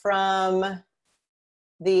available from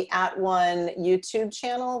the @ONE YouTube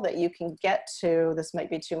channel that you can get to. This might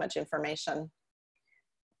be too much information.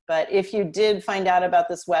 But if you did find out about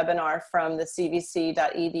this webinar from the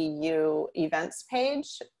cvc.edu events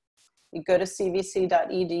page, you go to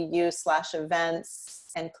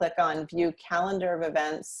cvc.edu/events and click on view calendar of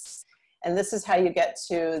events. And this is how you get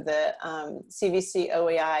to the CVC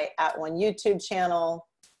OEI @ONE YouTube channel.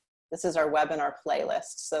 This is our webinar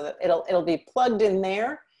playlist. So that it'll be plugged in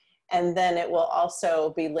there. And then it will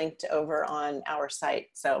also be linked over on our site.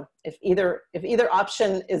 So if either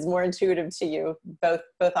option is more intuitive to you, both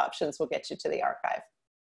options will get you to the archive.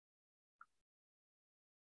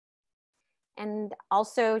 And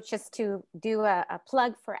also just to do a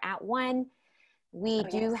plug for @ONE, we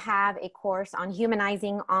do have a course on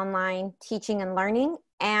humanizing online teaching and learning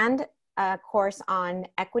and a course on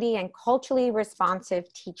equity and culturally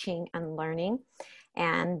responsive teaching and learning.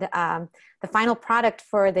 And the final product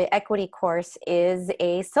for the equity course is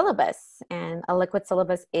a syllabus, and a liquid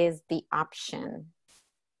syllabus is the option.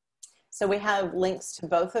 So we have links to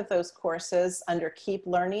both of those courses under Keep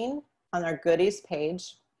Learning on our goodies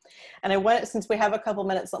page. And I want, since we have a couple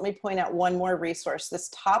minutes, let me point out one more resource. This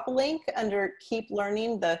top link under Keep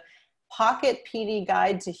Learning, the Pocket PD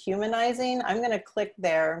Guide to Humanizing, I'm going to click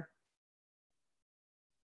there.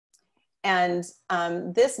 And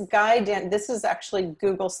this guide, this is actually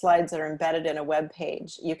Google Slides that are embedded in a web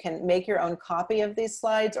page. You can make your own copy of these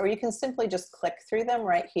slides, or you can simply just click through them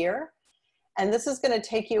right here. And this is going to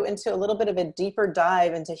take you into a little bit of a deeper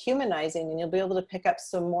dive into humanizing, and you'll be able to pick up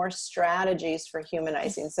some more strategies for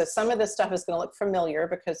humanizing. So some of this stuff is going to look familiar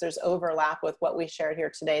because there's overlap with what we shared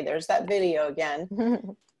here today. There's that video again.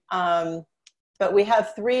 But we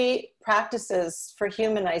have 3 practices for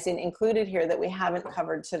humanizing included here that we haven't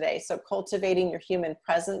covered today. So cultivating your human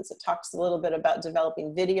presence. It talks a little bit about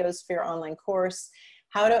developing videos for your online course,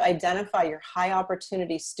 how to identify your high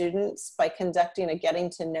opportunity students by conducting a getting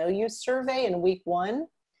to know you survey in week 1,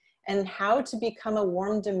 and how to become a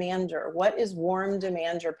warm demander. What is warm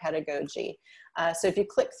demander pedagogy? So if you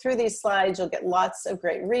click through these slides, you'll get lots of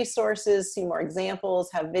great resources, see more examples,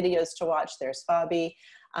 have videos to watch. There's Fabi.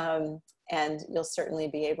 And you'll certainly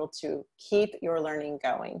be able to keep your learning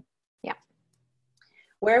going. Yeah.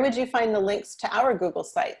 Where would you find the links to our Google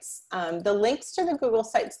Sites? The links to the Google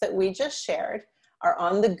Sites that we just shared are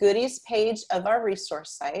on the goodies page of our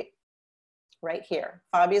resource site, right here.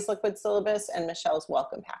 Fabi's Liquid Syllabus and Michelle's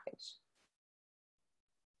Welcome Package.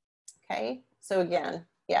 Okay, so again,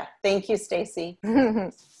 yeah, thank you, Stacy.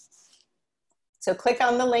 So click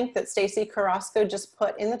on the link that Stacy Carrasco just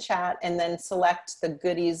put in the chat, and then select the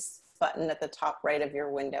goodies button at the top right of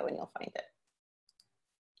your window, and you'll find it.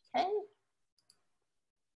 Okay.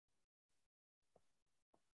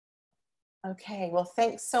 Okay, well,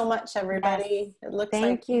 thanks so much, everybody. Yes. It looks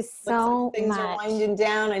Thank you so things much. are winding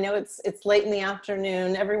down. I know it's late in the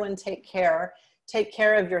afternoon. Everyone take care. Take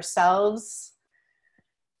care of yourselves.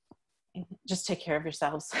 Just take care of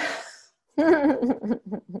yourselves.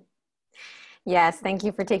 Yes, thank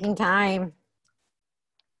you for taking time.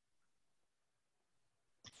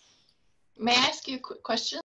 May I ask you a quick question?